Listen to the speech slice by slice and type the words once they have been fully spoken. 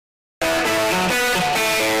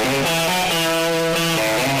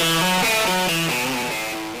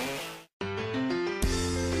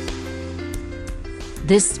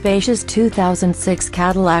This spacious 2006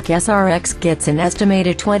 Cadillac SRX gets an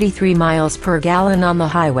estimated 23 miles per gallon on the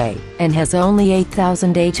highway, and has only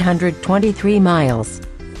 8,823 miles.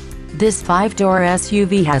 This 5-door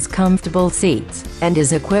SUV has comfortable seats, and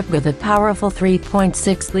is equipped with a powerful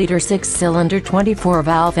 3.6-liter 6-cylinder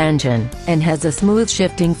 24-valve engine, and has a smooth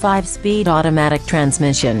shifting 5-speed automatic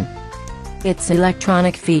transmission. Its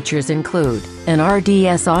electronic features include an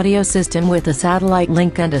RDS audio system with a satellite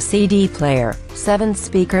link and a CD player, 7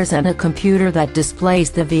 speakers and a computer that displays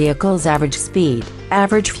the vehicle's average speed,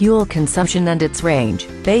 average fuel consumption and its range,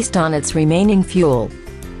 based on its remaining fuel.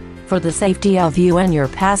 For the safety of you and your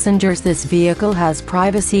passengers, this vehicle has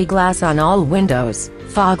privacy glass on all windows,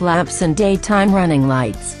 fog lamps and daytime running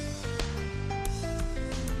lights.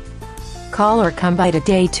 Call or come by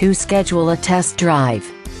today to schedule a test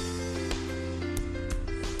drive.